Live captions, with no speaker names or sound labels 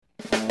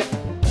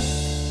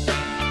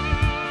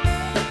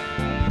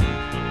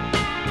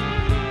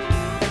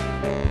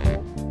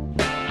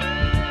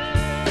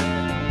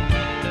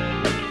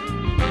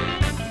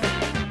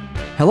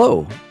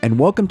Hello, and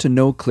welcome to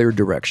No Clear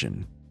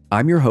Direction.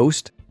 I'm your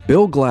host,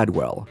 Bill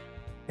Gladwell,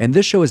 and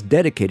this show is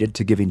dedicated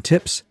to giving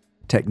tips,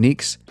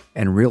 techniques,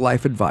 and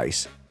real-life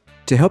advice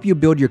to help you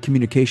build your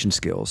communication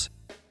skills,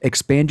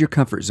 expand your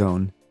comfort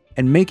zone,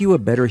 and make you a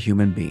better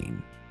human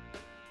being.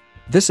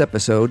 This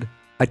episode,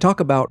 I talk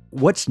about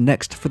what's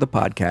next for the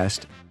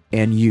podcast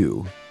and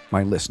you,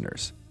 my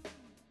listeners.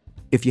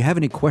 If you have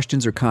any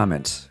questions or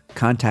comments,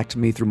 contact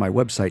me through my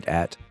website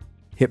at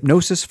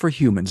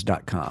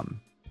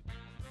hypnosisforhumans.com.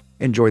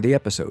 Enjoy the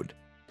episode.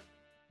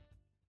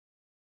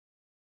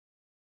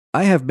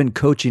 I have been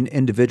coaching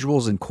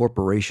individuals and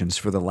corporations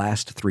for the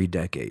last 3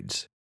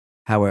 decades.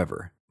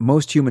 However,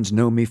 most humans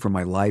know me from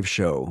my live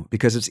show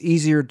because it's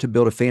easier to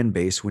build a fan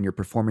base when you're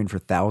performing for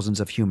thousands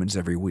of humans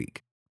every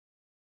week.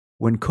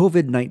 When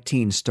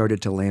COVID-19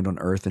 started to land on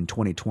Earth in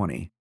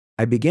 2020,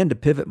 I began to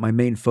pivot my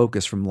main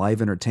focus from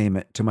live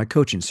entertainment to my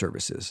coaching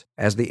services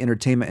as the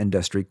entertainment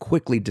industry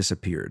quickly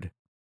disappeared.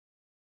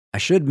 I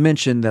should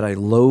mention that I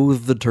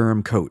loathe the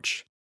term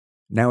coach.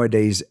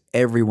 Nowadays,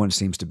 everyone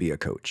seems to be a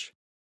coach.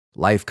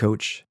 Life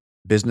coach,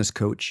 business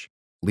coach,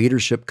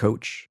 leadership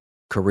coach,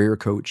 career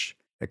coach,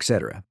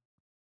 etc.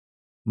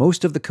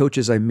 Most of the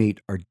coaches I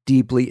meet are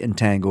deeply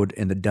entangled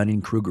in the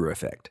Dunning-Kruger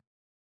effect,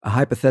 a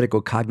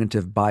hypothetical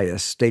cognitive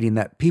bias stating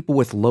that people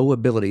with low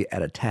ability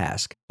at a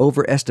task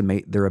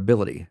overestimate their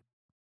ability.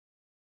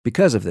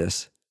 Because of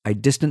this, I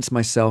distance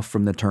myself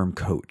from the term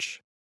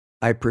coach.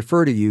 I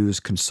prefer to use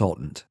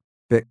consultant,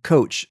 but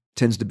coach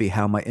tends to be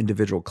how my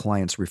individual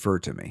clients refer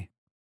to me.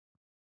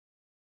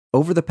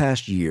 Over the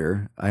past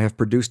year, I have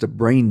produced a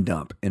brain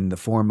dump in the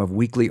form of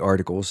weekly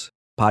articles,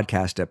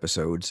 podcast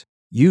episodes,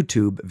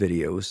 YouTube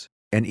videos,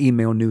 and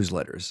email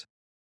newsletters.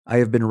 I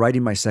have been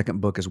writing my second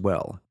book as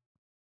well.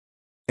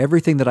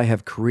 Everything that I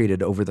have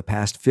created over the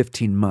past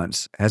 15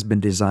 months has been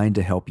designed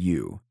to help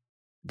you,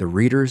 the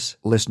readers,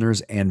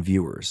 listeners, and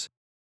viewers,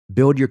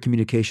 build your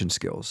communication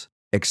skills,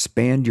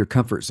 expand your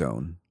comfort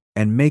zone,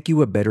 and make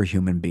you a better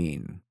human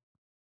being.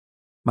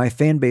 My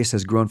fan base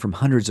has grown from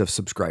hundreds of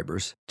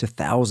subscribers to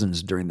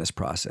thousands during this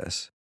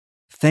process.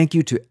 Thank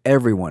you to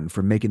everyone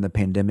for making the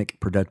pandemic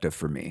productive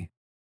for me.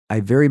 I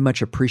very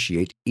much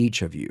appreciate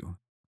each of you.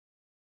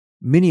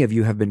 Many of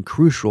you have been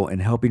crucial in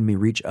helping me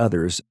reach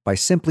others by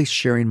simply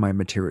sharing my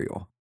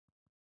material.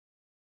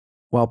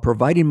 While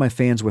providing my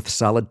fans with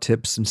solid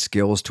tips and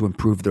skills to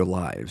improve their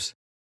lives,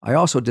 I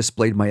also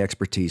displayed my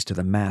expertise to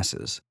the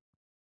masses.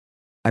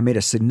 I made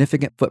a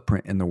significant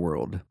footprint in the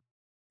world.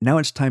 Now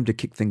it's time to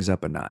kick things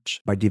up a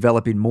notch by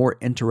developing more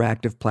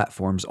interactive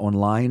platforms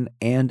online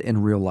and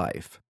in real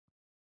life.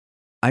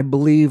 I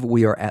believe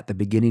we are at the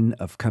beginning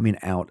of coming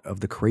out of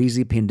the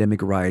crazy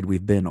pandemic ride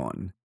we've been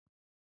on.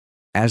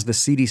 As the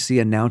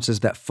CDC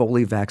announces that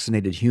fully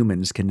vaccinated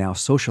humans can now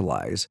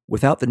socialize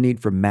without the need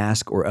for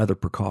masks or other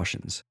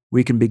precautions,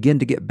 we can begin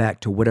to get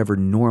back to whatever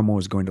normal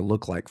is going to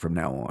look like from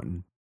now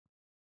on.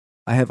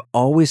 I have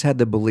always had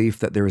the belief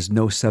that there is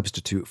no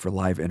substitute for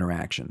live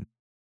interaction.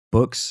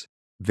 Books,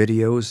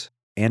 videos,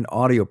 and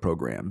audio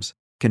programs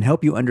can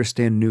help you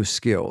understand new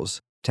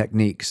skills,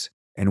 techniques,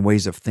 and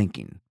ways of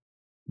thinking.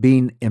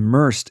 Being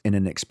immersed in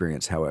an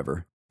experience,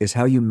 however, is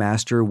how you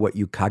master what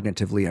you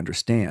cognitively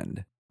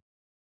understand.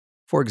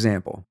 For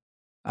example,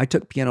 I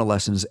took piano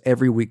lessons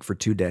every week for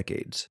 2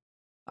 decades.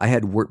 I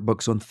had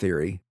workbooks on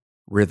theory,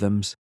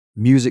 rhythms,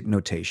 music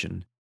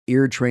notation,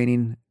 ear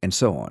training, and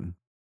so on.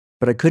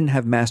 But I couldn't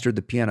have mastered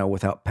the piano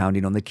without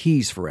pounding on the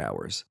keys for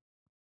hours.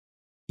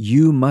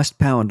 You must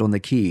pound on the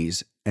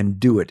keys and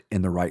do it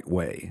in the right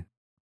way.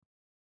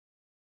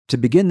 To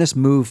begin this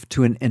move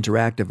to an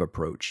interactive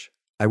approach,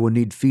 I will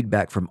need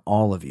feedback from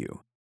all of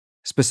you.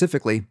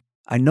 Specifically,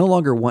 I no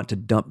longer want to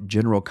dump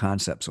general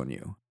concepts on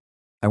you.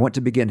 I want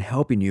to begin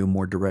helping you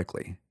more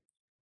directly.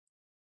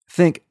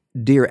 Think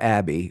Dear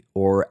Abby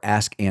or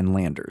Ask Ann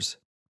Landers.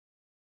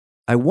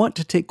 I want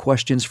to take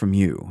questions from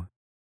you,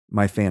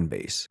 my fan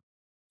base,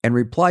 and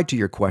reply to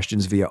your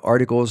questions via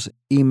articles,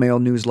 email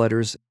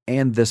newsletters,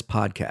 and this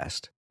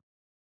podcast.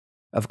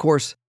 Of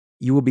course,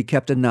 you will be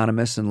kept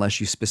anonymous unless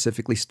you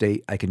specifically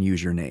state I can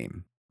use your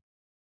name.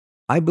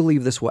 I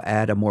believe this will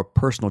add a more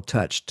personal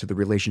touch to the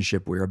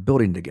relationship we are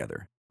building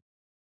together.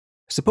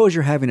 Suppose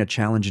you're having a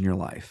challenge in your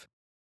life.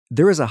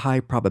 There is a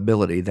high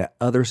probability that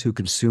others who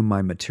consume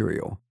my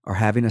material are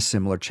having a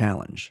similar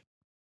challenge.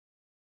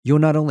 You'll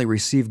not only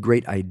receive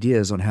great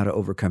ideas on how to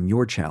overcome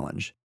your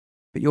challenge,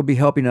 but you'll be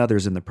helping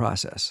others in the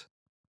process.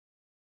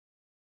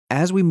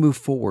 As we move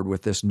forward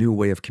with this new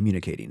way of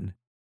communicating,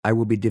 I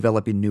will be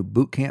developing new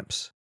boot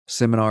camps,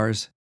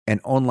 seminars,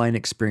 and online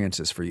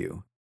experiences for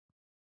you.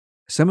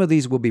 Some of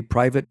these will be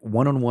private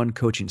one-on-one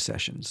coaching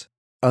sessions.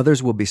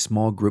 Others will be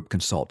small group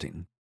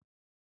consulting.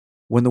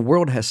 When the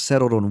world has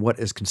settled on what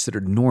is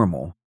considered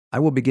normal, I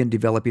will begin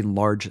developing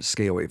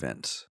large-scale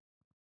events.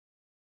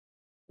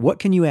 What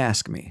can you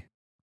ask me?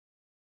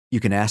 You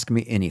can ask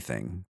me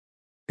anything.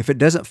 If it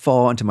doesn't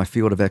fall into my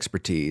field of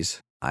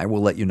expertise, I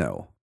will let you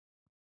know.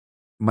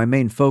 My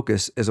main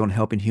focus is on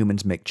helping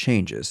humans make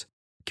changes,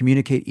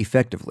 communicate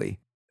effectively,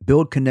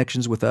 build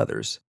connections with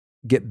others,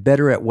 get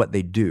better at what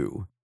they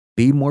do,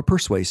 be more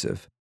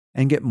persuasive,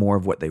 and get more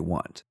of what they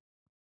want.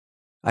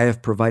 I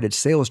have provided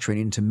sales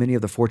training to many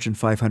of the Fortune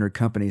 500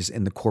 companies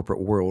in the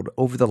corporate world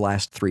over the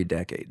last 3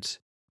 decades.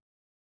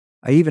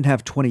 I even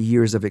have 20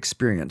 years of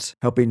experience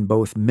helping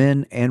both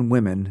men and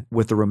women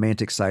with the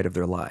romantic side of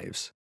their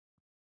lives.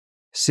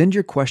 Send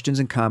your questions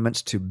and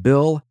comments to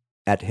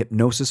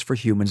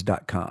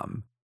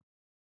bill@hypnosisforhumans.com,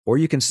 or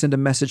you can send a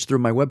message through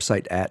my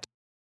website at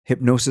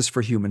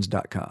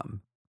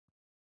hypnosisforhumans.com.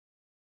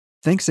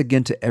 Thanks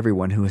again to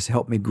everyone who has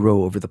helped me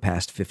grow over the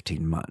past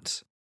 15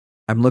 months.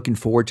 I'm looking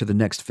forward to the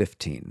next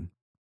 15.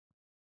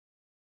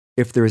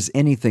 If there is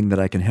anything that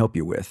I can help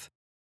you with,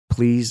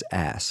 please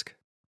ask.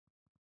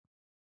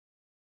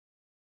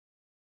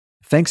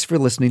 Thanks for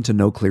listening to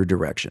No Clear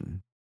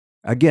Direction.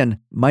 Again,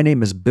 my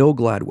name is Bill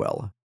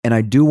Gladwell, and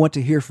I do want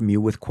to hear from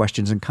you with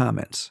questions and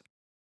comments.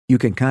 You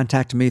can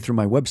contact me through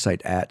my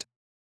website at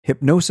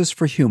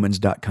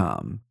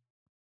hypnosisforhumans.com.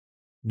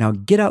 Now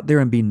get out there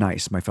and be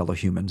nice, my fellow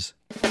humans.